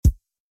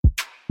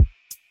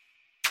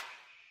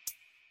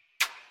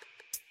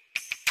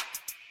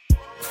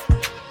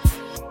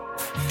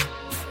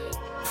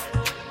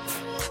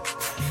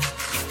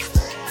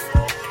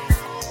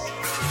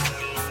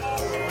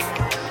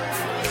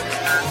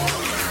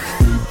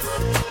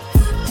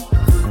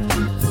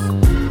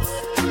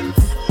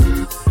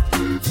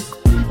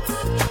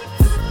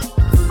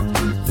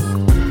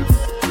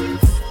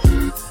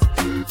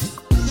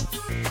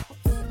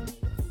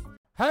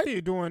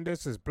you doing?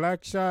 This is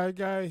Black Shy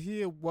Guy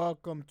here.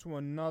 Welcome to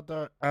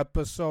another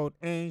episode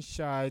in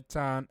Shy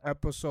Time,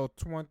 episode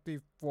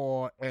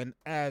 24. And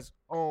as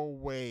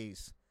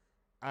always,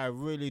 I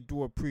really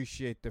do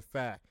appreciate the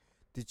fact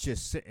that you're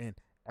sitting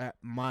at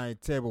my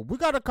table. We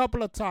got a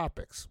couple of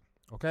topics,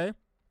 okay?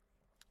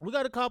 We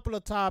got a couple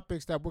of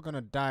topics that we're going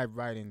to dive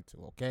right into,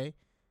 okay?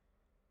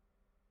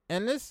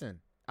 And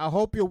listen, I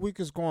hope your week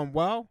is going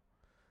well.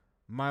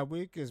 My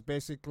week is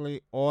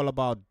basically all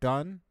about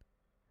done.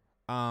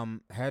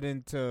 I'm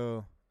heading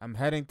to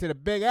the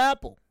Big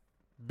Apple,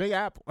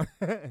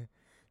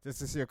 just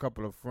to see a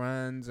couple of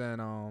friends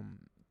and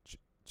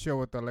chill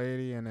with the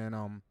lady, and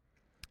then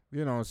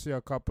see a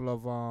couple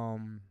of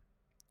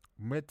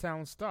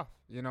Midtown stuff.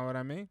 You know what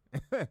I mean?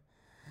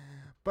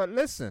 But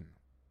listen,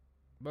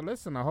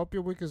 I hope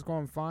your week is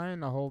going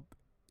fine. I hope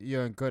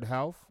you're in good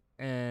health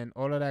and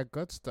all of that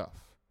good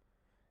stuff.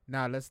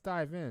 Now let's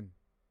dive in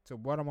to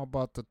what I'm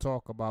about to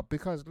talk about,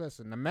 because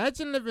listen,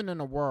 imagine living in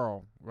a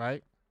world,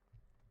 right?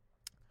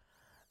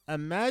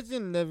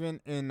 Imagine living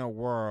in a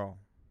world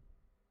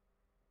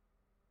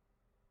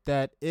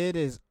that it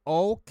is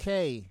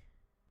okay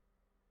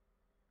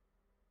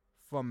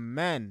for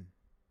men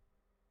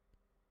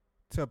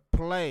to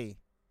play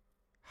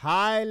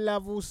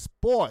high-level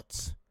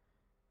sports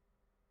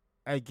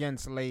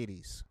against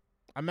ladies.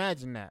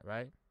 Imagine that,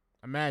 right?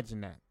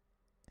 Imagine that.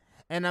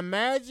 And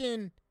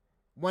imagine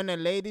when the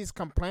ladies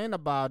complain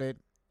about it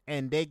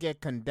and they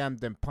get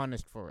condemned and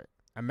punished for it.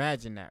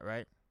 Imagine that,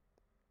 right?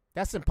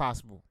 That's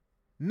impossible.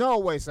 No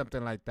way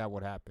something like that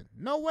would happen.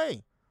 No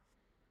way.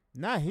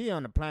 Not here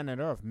on the planet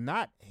Earth.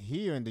 Not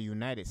here in the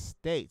United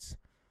States,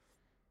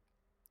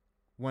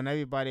 when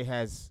everybody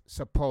has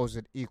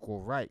supposed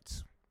equal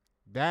rights.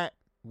 That,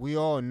 we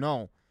all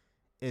know,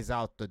 is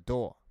out the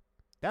door.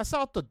 That's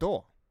out the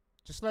door.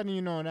 Just letting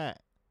you know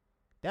that.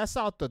 That's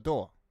out the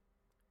door.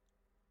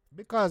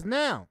 Because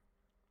now,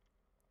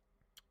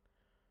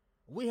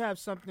 we have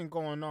something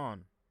going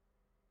on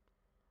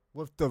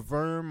with the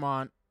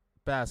Vermont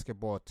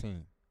basketball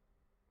team.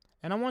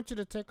 And I want you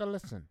to take a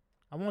listen.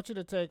 I want you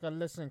to take a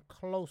listen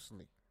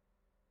closely.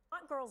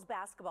 Vermont girls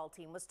basketball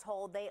team was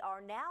told they are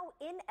now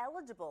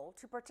ineligible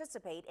to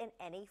participate in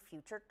any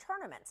future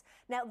tournaments.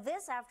 Now,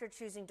 this after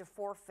choosing to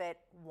forfeit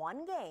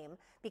one game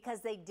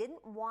because they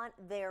didn't want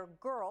their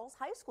girls,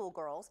 high school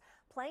girls,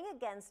 playing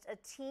against a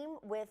team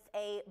with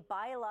a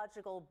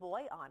biological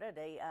boy on it,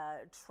 a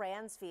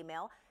trans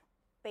female,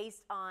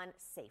 based on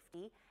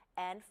safety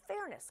and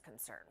fairness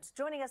concerns.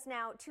 Joining us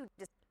now to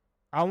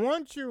I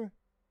want you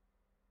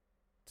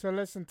to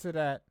listen to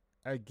that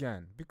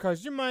again,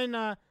 because you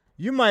might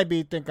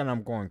be thinking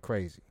I'm going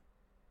crazy.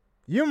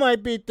 You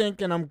might be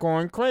thinking I'm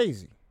going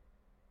crazy.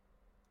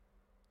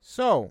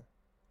 So,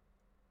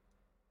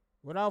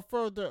 without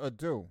further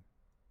ado,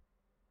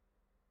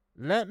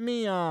 let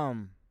me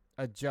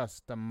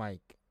adjust the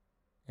mic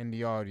and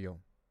the audio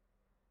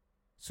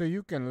so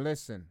you can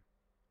listen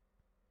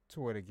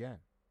to it again.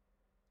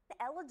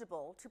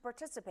 Eligible to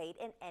participate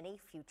in any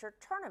future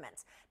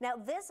tournaments. Now,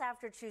 this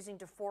after choosing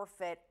to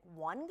forfeit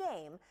one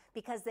game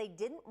because they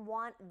didn't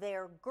want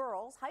their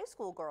girls, high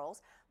school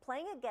girls,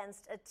 playing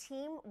against a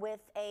team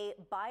with a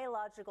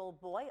biological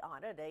boy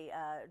on it,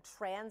 a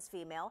trans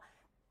female,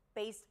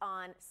 based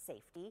on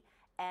safety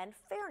and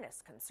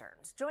fairness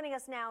concerns. Joining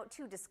us now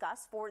to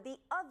discuss for the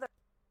other.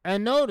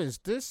 And notice,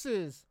 this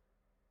is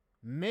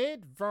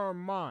Mid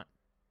Vermont,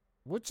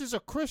 which is a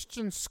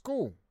Christian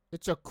school.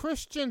 It's a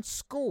Christian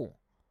school.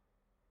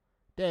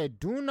 They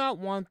do not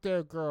want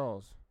their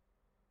girls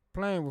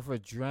playing with a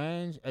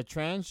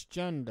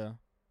transgender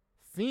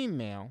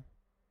female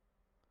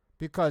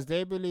because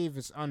they believe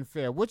it's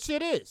unfair, which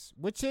it is.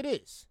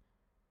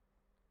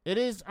 It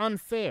is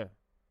unfair.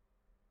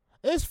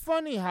 It's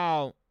funny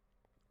how,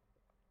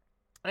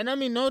 and I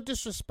mean no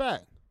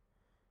disrespect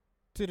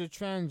to the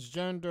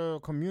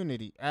transgender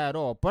community at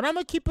all, but I'm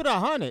going to keep it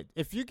 100.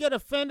 If you get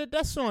offended,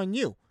 that's on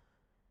you.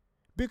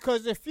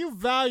 Because if you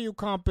value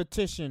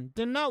competition,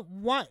 then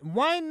why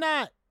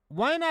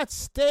not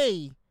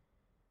stay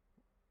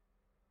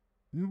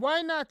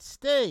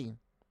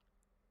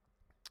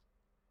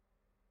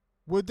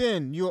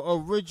within your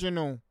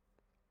original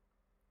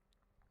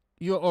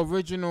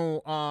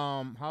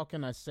how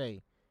can I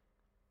say,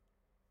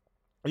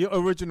 your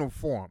original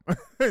form?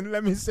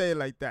 Let me say it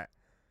like that.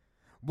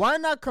 Why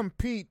not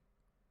compete?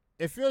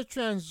 If you're a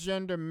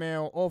transgender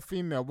male or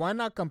female, why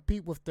not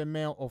compete with the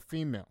male or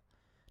female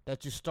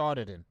that you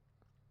started in?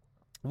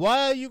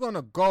 Why are you going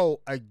to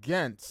go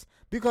against?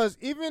 Because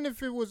even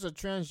if it was a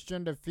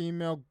transgender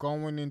female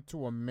going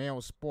into a male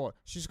sport,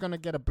 she's going to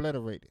get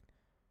obliterated.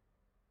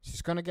 It's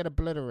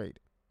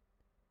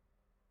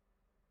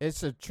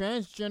a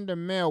transgender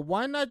male.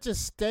 Why not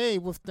just stay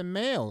with the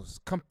males?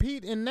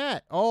 Compete in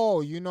that.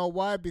 Oh, you know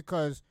why?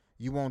 Because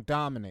you won't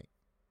dominate.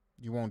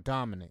 You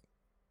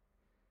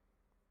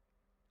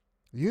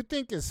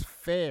think it's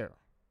fair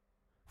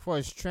for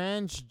a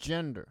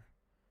transgender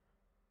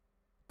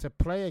to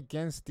play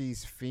against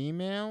these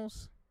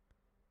females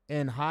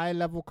in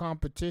high-level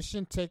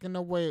competition, taking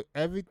away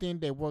everything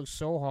they worked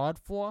so hard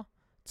for?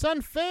 It's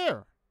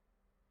unfair.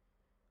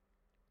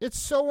 It's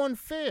so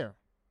unfair.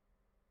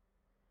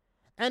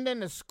 And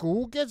then the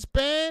school gets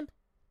banned.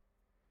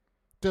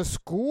 The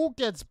school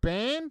gets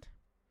banned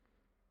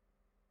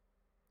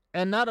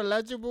and not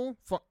eligible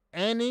for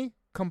any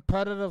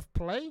competitive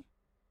play.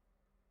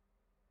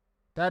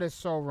 That is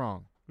so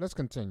wrong. Let's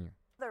continue.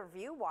 Their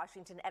view,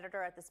 Washington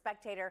editor at The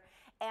Spectator,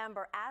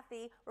 Amber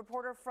Athey,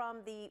 reporter from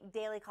the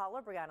Daily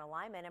Caller, Brianna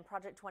Lyman, and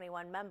Project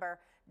 21 member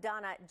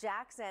Donna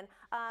Jackson.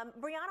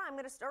 Brianna, I'm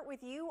going to start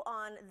with you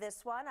on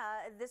this one.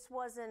 This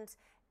wasn't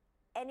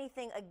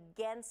anything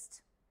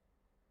against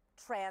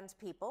trans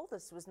people.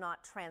 This was not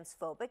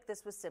transphobic.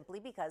 This was simply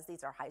because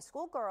these are high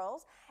school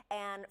girls,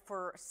 and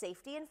for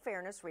safety and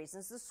fairness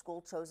reasons, the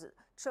school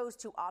chose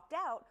to opt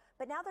out,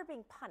 but now they're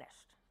being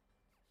punished.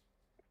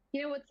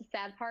 You know what's the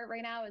sad part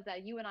right now is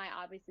that you and I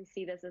obviously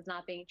see this as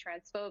not being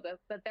transphobic,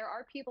 but there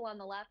are people on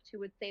the left who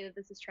would say that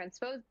this is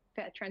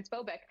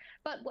transphobic.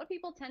 But what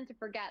people tend to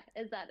forget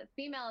is that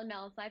female and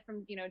male, aside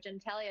from,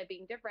 genitalia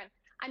being different,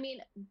 I mean,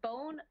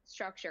 bone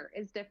structure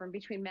is different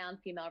between male and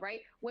female, right?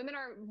 Women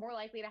are more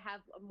likely to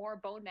have more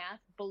bone mass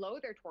below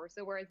their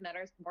torso, whereas men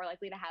are more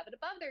likely to have it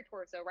above their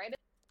torso, right?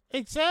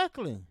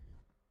 Exactly.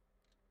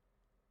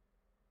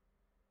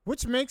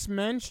 Which makes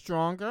men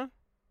stronger,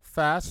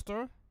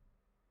 faster,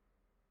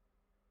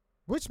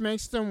 which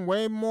makes them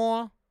way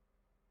more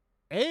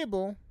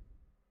able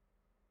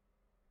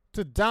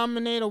to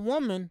dominate a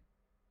woman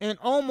in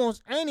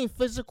almost any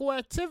physical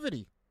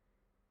activity.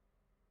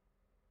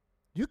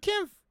 You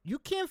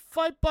can't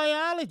fight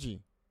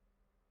biology.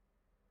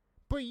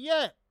 But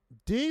yet,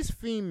 these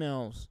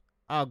females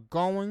are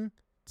going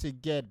to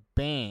get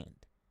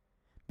banned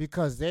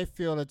because they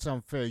feel it's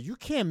unfair. You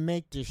can't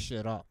make this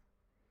shit up.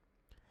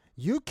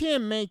 You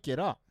can't make it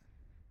up.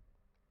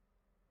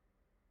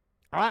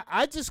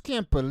 I just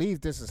can't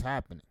believe this is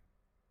happening.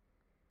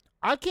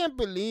 I can't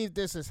believe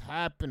this is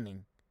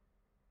happening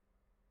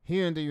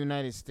here in the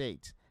United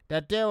States.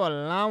 That they're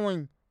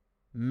allowing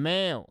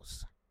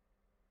males,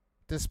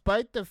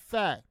 despite the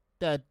fact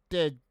that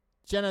their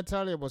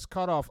genitalia was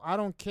cut off, I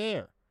don't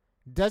care.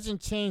 Doesn't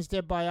change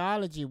their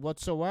biology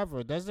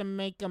whatsoever. Doesn't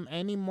make them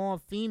any more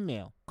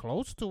female.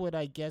 Close to it,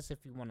 I guess,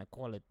 if you want to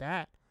call it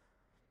that.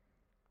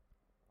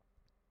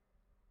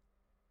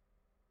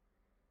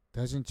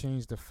 Doesn't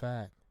change the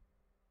fact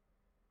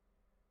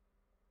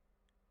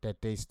that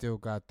they still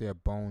got their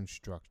bone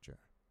structure,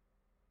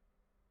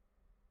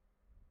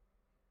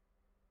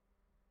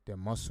 their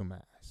muscle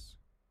mass.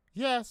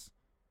 Yes,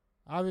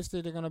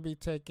 obviously they're going to be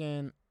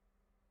taking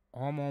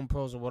hormone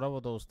pills or whatever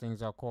those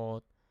things are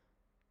called,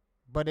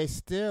 but they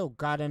still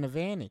got an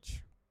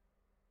advantage.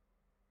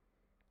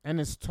 And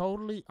it's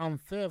totally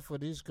unfair for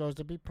these girls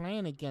to be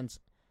playing against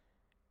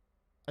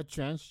a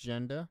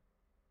transgender.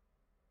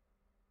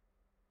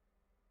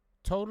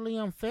 Totally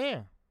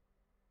unfair.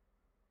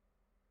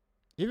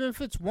 Even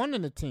if it's one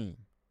in the team,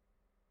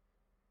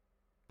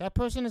 that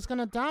person is going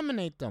to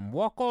dominate them,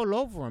 walk all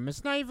over them.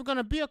 It's not even going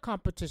to be a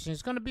competition.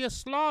 It's going to be a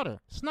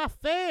slaughter. It's not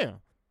fair,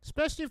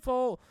 especially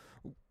for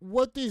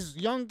what these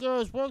young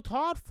girls worked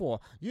hard for.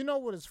 You know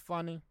what is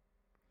funny?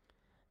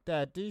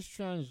 That these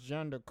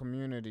transgender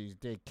communities,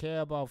 they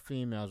care about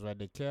females, right?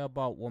 They care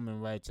about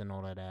women's rights and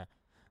all of that,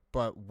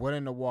 but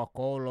willing to walk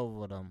all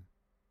over them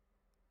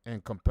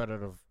in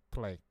competitive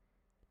play.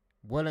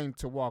 Willing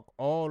to walk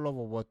all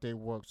over what they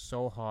worked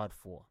so hard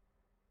for.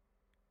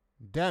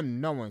 Them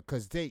knowing,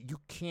 because you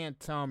can't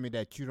tell me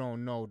that you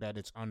don't know that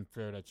it's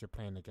unfair that you're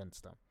playing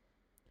against them.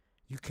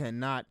 You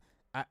cannot.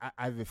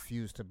 I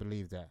refuse to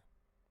believe that.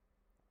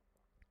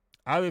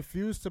 I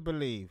refuse to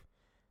believe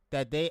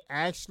that they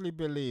actually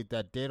believe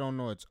that they don't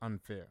know it's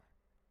unfair.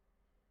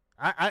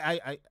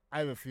 I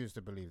refuse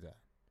to believe that.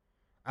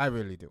 I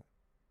really do.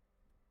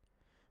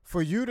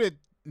 For you to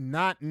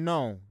not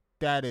know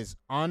that is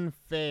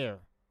unfair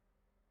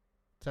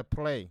to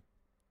play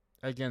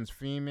against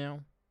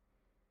female,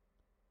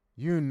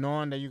 you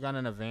knowing that you got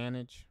an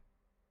advantage,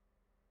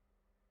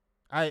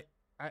 I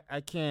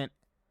can't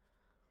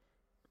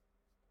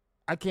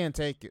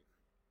take it.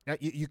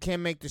 You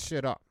can't make this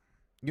shit up.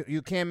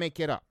 You can't make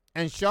it up.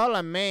 And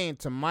Charlamagne,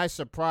 to my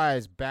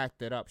surprise,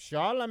 backed it up.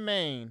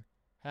 Charlamagne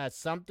had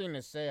something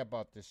to say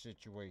about this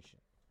situation,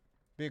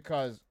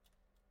 because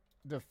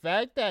the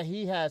fact that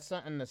he had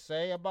something to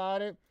say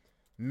about it,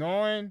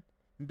 knowing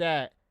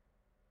that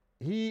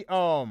he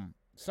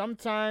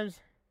sometimes,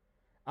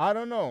 I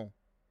don't know.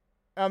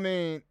 I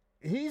mean,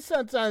 he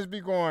sometimes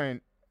be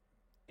going,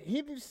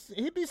 he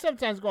be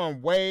sometimes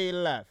going way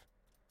left.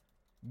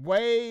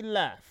 Way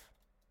left.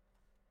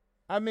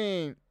 I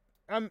mean,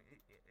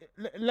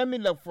 let me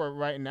look for it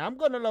right now. I'm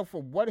going to look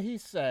for what he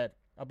said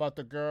about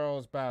the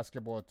girls'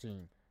 basketball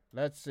team.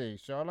 Let's see.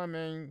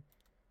 Charlamagne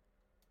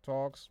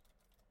talks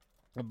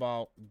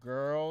about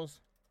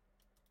girls'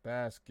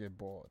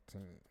 basketball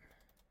team.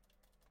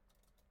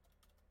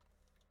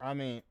 I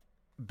mean,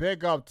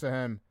 big up to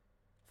him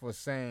for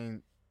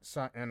saying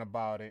something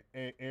about it.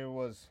 It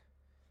was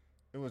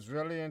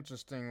really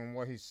interesting in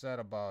what he said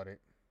about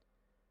it,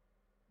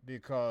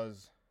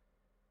 because,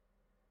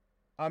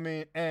 I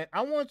mean, and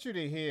I want you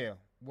to hear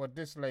what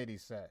this lady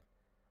said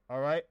All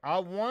right? I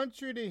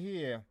want you to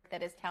hear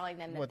that is telling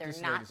them that what they're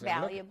this not lady said.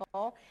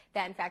 valuable,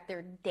 that in fact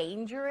they're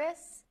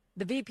dangerous.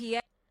 The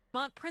VPA,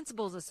 Vermont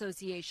Principals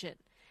Association,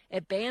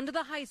 it banned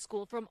the high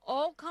school from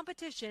all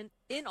competition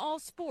in all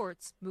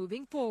sports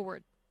moving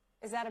forward.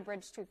 Is that a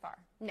bridge too far?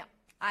 No,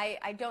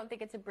 I don't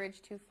think it's a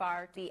bridge too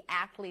far. The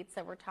athletes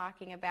that we're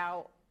talking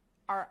about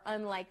are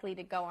unlikely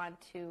to go on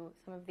to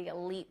some of the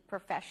elite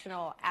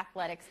professional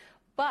athletics,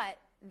 but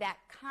that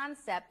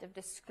concept of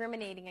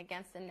discriminating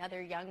against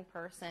another young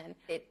person,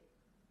 it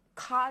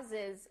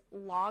causes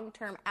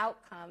long-term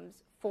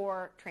outcomes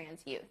for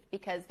trans youth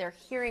because they're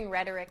hearing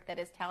rhetoric that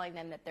is telling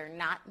them that they're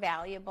not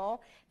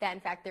valuable, that in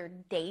fact they're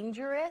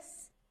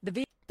dangerous.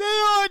 They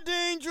are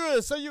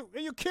dangerous. Are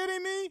you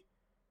kidding me?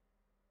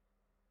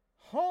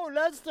 Oh,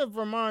 that's the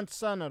Vermont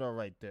senator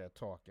right there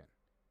talking.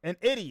 An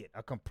idiot,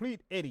 a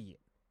complete idiot.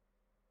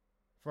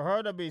 For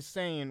her to be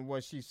saying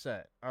what she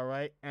said, all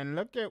right? And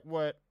look at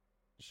what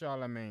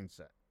Charlemagne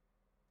said.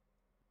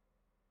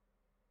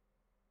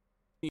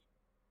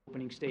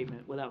 Opening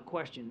statement, without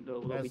question,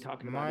 they'll be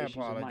talking about my issues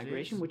of apologies.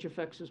 migration, which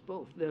affects us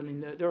both. I mean,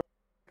 they're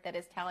That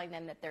is telling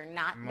them that they're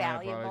not My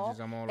valuable.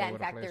 apologies, I'm all that over in the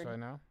fact place they're right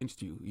now.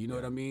 Against you know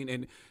what I mean?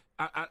 And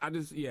I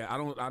just, I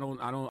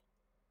don't.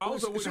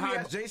 Also, should we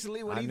ask Jason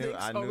Lee what he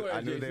thinks? I go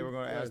ahead, knew they Jason. were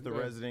going to ask the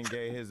resident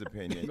gay his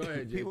opinion. Go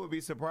ahead, Jason. People would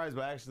be surprised,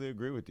 but I actually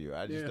agree with you.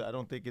 I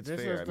don't think it's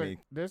This fair. is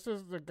this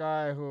is the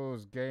guy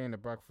who's gay in the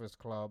Breakfast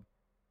Club.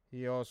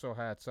 He also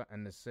had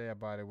something to say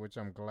about it, which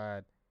I'm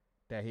glad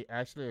that he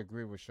actually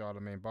agreed with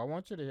Charlemagne. But I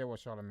want you to hear what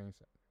Charlemagne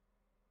said.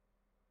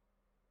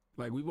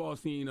 Like, we've all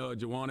seen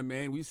Joanna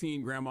Man. We've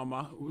seen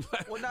Grandmama.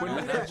 Well, not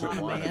only that,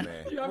 Joanna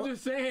Man. Yeah, I'm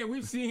just saying,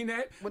 we've seen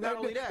that. Well, not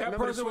only that, that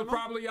remember person the was swimmer?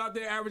 probably out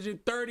there averaging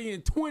 30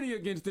 and 20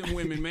 against them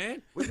women,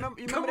 man. Come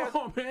Come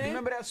on, man.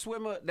 Remember that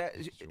swimmer that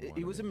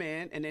he was a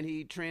man and then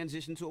he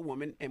transitioned to a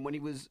woman, and when he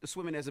was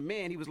swimming as a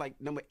man, he was like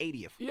number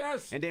 80th.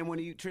 Yes. And then when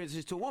he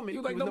transitioned to a woman, He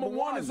was like number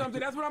one or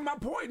something. That's what my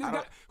point. This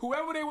guy,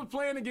 whoever they was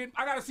playing against,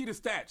 I got to see the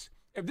stats.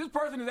 If this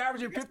person is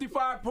averaging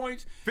 55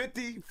 points,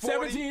 50,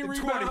 40, 17 and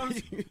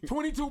rebounds, 20.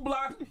 22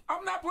 blocks,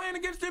 I'm not playing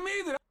against them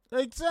either.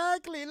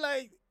 Exactly.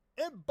 Like,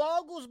 it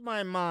boggles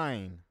my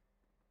mind.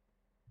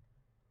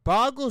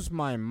 Boggles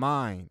my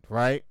mind,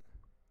 right?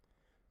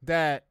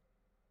 That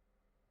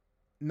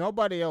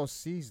nobody else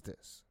sees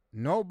this.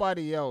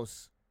 Nobody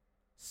else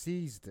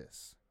sees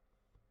this.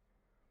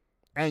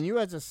 And you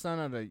as a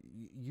senator,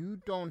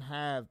 you don't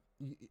have,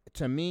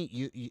 to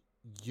me,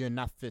 you're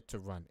not fit to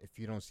run if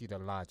you don't see the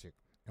logic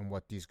in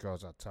what these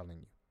girls are telling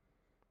you.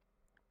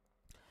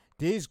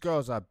 These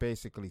girls are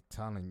basically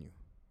telling you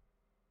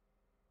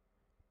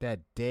that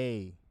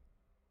they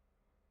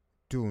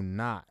do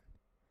not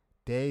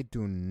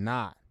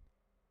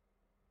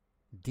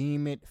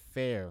deem it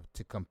fair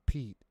to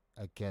compete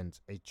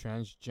against a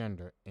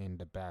transgender in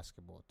the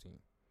basketball team.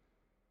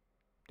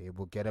 They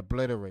will get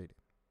obliterated.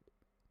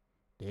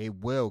 They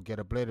will get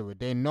obliterated.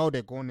 They know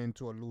they're going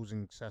into a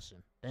losing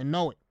session. They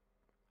know it.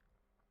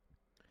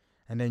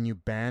 And then you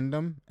ban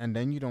them, and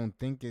then you don't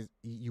think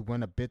you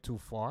went a bit too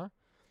far.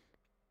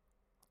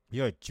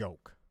 You're a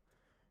joke.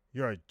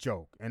 You're a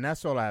joke. And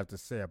that's all I have to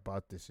say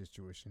about this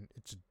situation.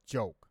 It's a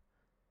joke.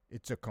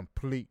 It's a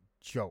complete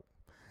joke.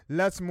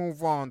 Let's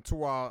move on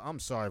to I'm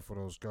sorry for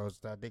those girls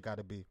that they got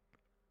to be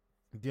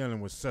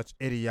dealing with such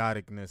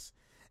idioticness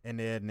in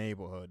their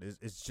neighborhood.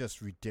 It's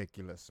just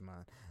ridiculous,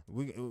 man.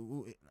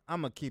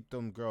 I'm going to keep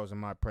them girls in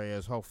my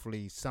prayers.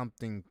 Hopefully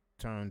something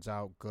turns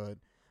out good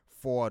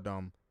for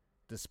them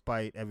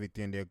despite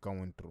everything they're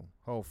going through.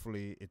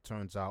 Hopefully it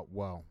turns out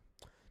well.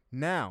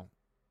 Now,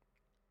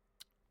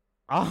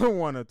 I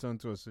want to turn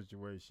to a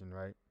situation,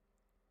 right?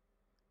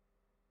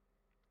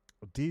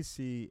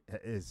 DC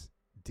is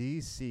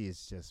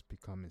just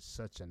becoming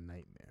such a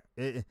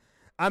nightmare.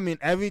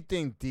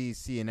 Everything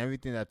DC and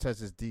everything that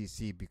touches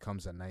DC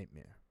becomes a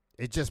nightmare.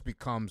 It just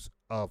becomes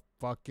a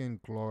fucking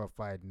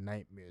glorified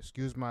nightmare.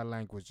 Excuse my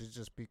language. It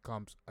just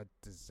becomes a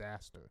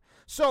disaster.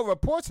 So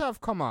reports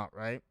have come out,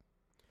 right?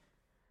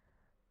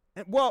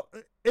 And, well,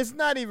 it's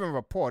not even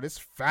report. It's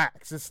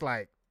facts.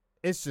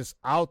 It's just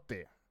out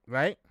there,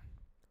 right?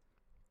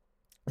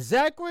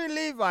 Zachary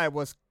Levi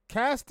was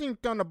casting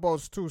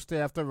Thunderbolts Tuesday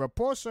after a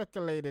report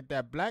circulated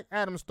that Black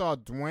Adam star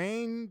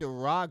Dwayne "The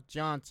Rock"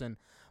 Johnson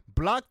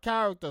blocked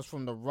characters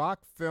from the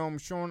Rock film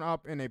showing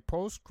up in a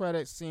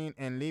post-credit scene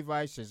in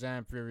Levi's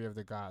Shazam: Fury of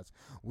the Gods.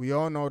 We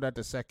all know that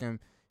the second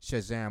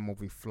Shazam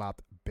movie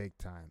flopped big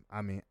time.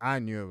 I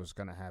knew it was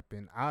going to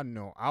happen. I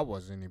know I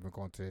wasn't even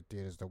going to the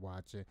theaters to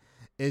watch it.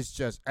 It's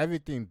just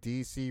everything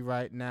DC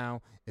right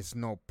now, it's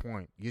no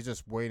point. You're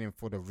just waiting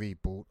for the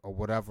reboot or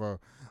whatever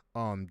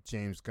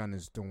James Gunn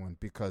is doing,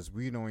 because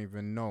we don't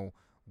even know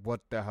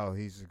what the hell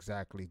he's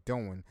exactly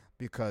doing,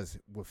 because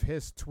with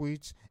his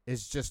tweets,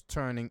 it's just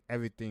turning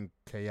everything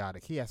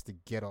chaotic. He has to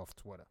get off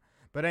Twitter.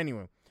 But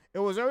anyway, it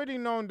was already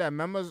known that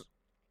members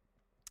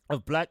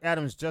of Black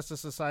Adam's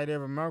Justice Society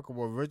of America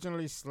were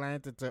originally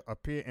slanted to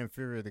appear in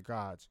Fury of the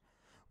Gods,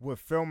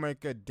 with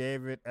filmmaker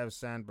David F.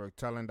 Sandberg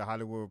telling The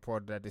Hollywood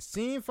Reporter that the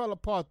scene fell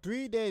apart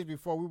 3 days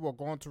before we were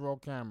going to roll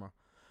camera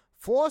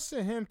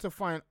forcing him to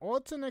find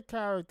alternate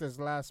characters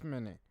last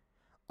minute.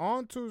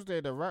 On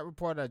Tuesday, The Wright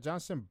reported that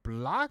Johnson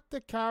blocked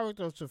the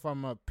characters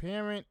from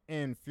appearing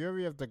in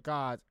Fury of the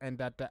Gods and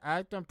that the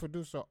actor and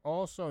producer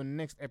also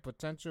nixed a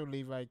potential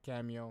Levi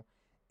cameo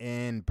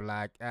in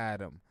Black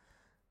Adam.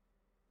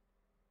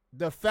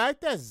 The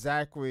fact that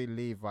Zachary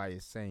Levi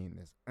is saying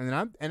this, and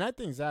I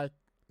think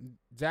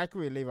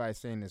Zachary Levi is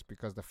saying this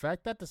because the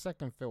fact that the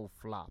second film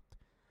flopped,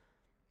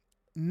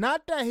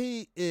 not that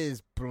he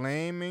is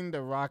blaming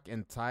The Rock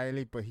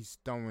entirely, but he's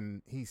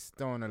throwing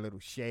a little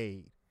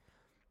shade.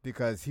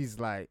 Because he's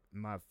like,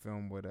 my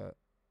film would have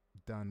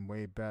done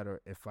way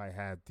better if I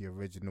had the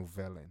original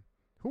villain.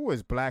 Who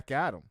is Black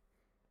Adam?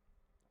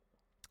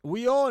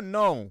 We all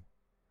know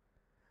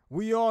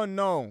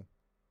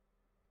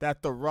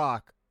that The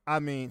Rock,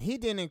 he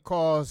didn't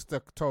cause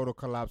the total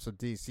collapse of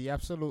DC.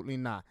 Absolutely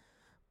not.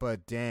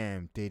 But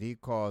damn, did he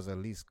cause at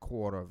least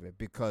quarter of it.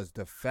 Because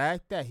the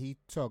fact that he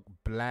took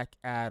Black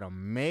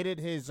Adam, made it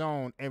his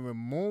own, and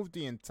removed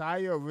the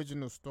entire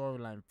original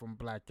storyline from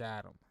Black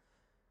Adam,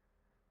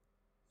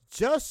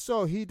 just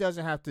so he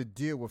doesn't have to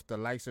deal with the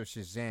likes of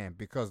Shazam,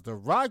 because The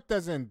Rock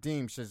doesn't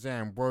deem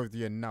Shazam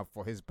worthy enough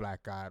for his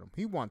Black Adam.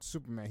 He wants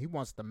Superman. He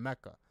wants the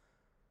Mecha.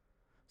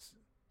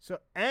 So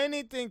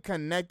anything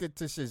connected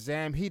to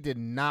Shazam, he did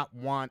not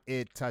want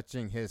it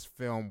touching his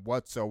film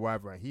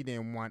whatsoever. He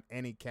didn't want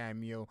any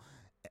cameo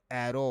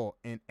at all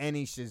in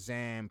any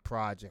Shazam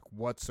project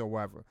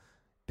whatsoever.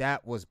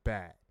 That was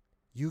bad.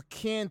 You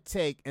can't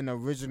take an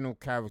original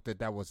character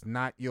that was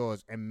not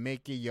yours and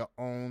make it your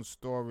own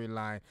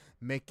storyline,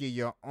 make it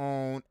your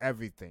own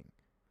everything.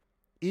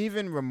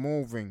 Even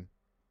removing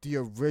the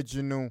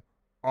original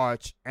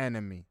arch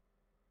enemy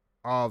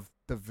of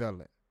the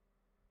villain.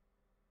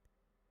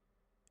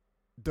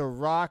 The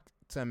Rock,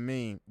 to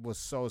me, was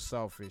so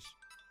selfish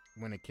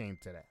when it came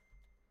to that.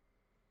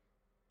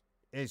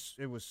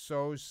 It was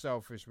so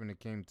selfish when it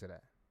came to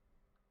that.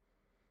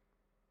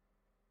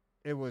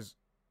 It was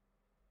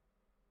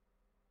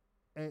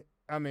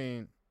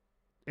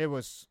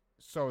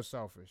so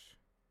selfish.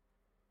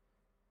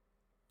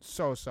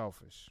 So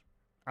selfish.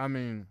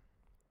 I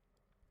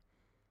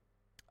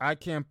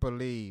can't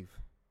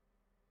believe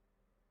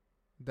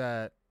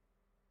that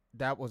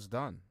was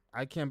done.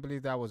 I can't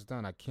believe that was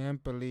done. I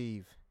can't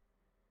believe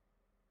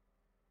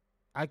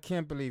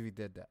he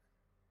did that.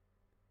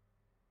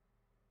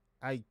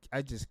 I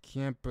just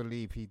can't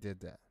believe he did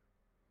that.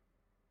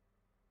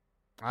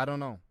 I don't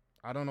know.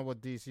 I don't know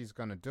what DC's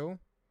gonna do.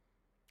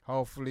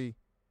 Hopefully,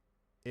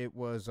 it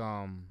was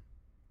I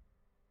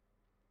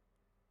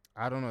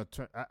don't know.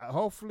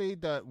 Hopefully,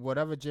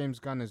 whatever James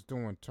Gunn is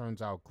doing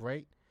turns out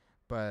great.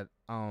 But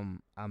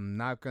I'm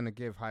not gonna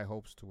give high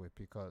hopes to it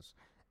because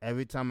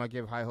every time I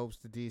give high hopes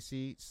to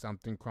DC,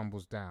 something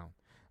crumbles down.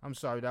 I'm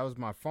sorry, that was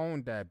my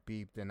phone that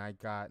beeped, and I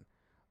got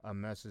a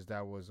message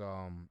that was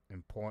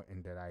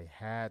important that I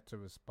had to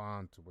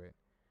respond to it.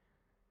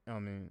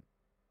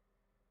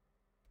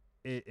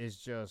 It's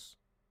just,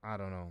 I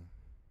don't know.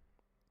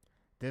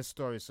 This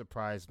story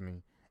surprised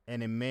me,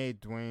 and it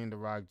made Dwayne "The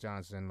Rock"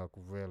 Johnson look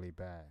really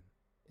bad.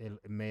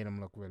 It made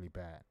him look really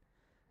bad.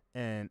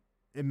 And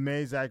it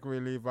made Zachary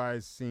Levi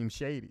seem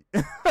shady.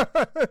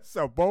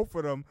 So both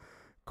of them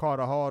caught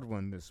a hard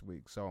one this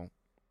week. So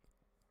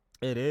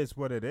it is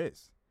what it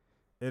is.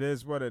 It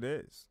is what it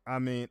is. I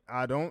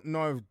don't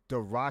know if The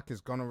Rock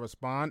is going to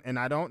respond, and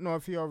I don't know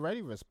if he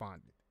already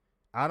responded.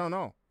 I don't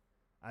know.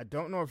 I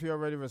don't know if he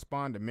already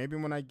responded. Maybe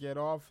when I get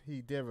off,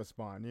 he did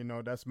respond.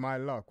 That's my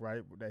luck,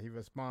 right? That he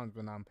responds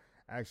when I'm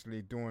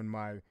actually doing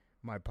my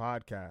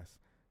podcast.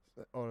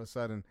 All of a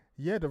sudden,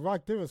 yeah, The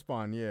Rock did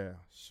respond. Yeah,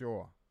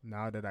 sure.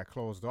 Now that I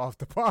closed off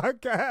the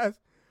podcast.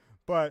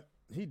 But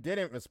he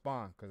didn't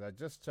respond because I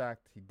just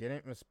checked. He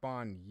didn't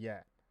respond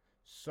yet.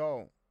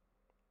 So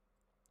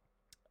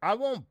I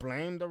won't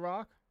blame The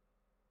Rock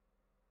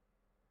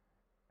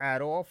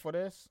at all for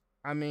this.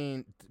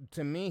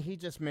 To me, he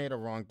just made a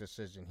wrong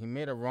decision. He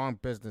made a wrong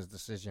business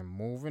decision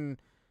moving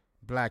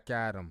Black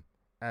Adam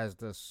as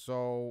the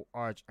sole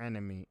arch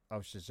enemy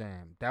of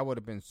Shazam. That would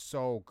have been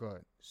so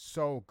good.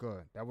 So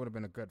good. That would have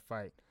been a good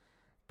fight.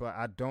 But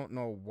I don't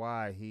know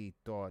why he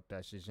thought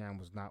that Shazam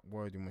was not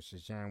worthy when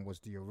Shazam was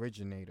the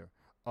originator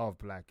of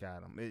Black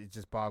Adam. It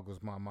just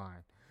boggles my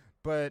mind.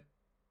 But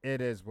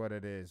it is what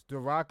it is. The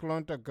Rock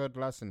learned a good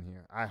lesson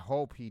here. I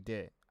hope he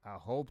did. I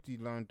hope he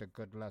learned a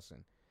good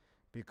lesson.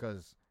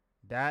 Because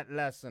that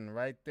lesson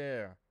right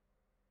there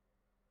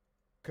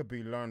could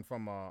be learned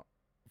from a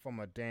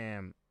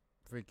damn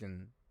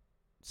freaking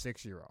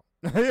 6-year-old.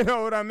 You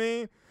know what I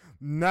mean?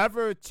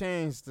 Never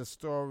change the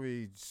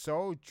story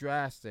so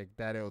drastic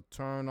that it'll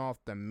turn off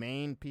the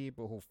main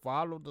people who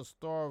followed the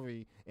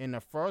story in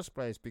the first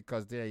place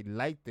because they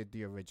liked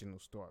the original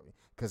story.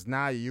 Because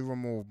now you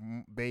remove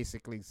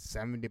basically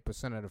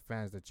 70% of the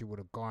fans that you would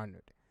have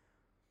garnered.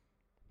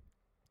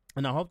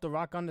 And I hope The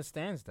Rock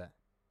understands that.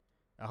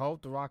 I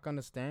hope The Rock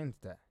understands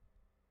that.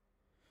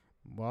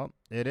 Well,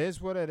 it is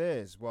what it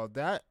is. Well,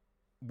 that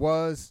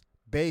was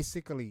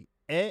basically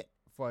it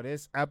for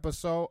this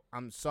episode.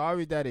 I'm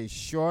sorry that it's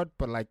short,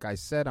 but like I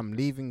said, I'm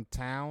leaving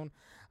town.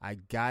 I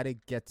gotta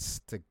get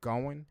to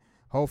going.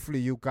 Hopefully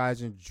you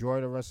guys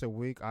enjoy the rest of the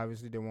week.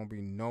 Obviously there won't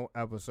be no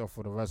episode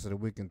for the rest of the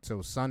week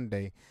until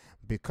Sunday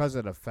because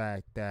of the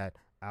fact that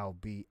I'll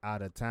be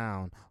out of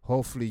town.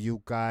 Hopefully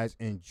you guys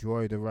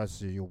enjoy the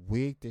rest of your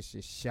week. This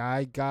is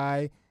Shy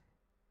Guy,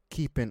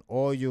 keeping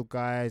all you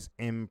guys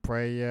in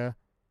prayer.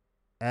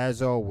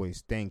 As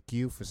always, thank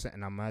you for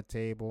sitting on my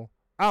table.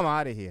 I'm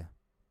out of here.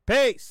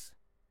 Peace.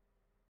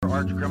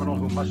 Arch criminal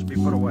who must be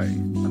put away.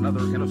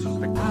 Another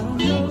innocent victim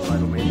of a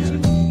suicidal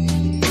maniac.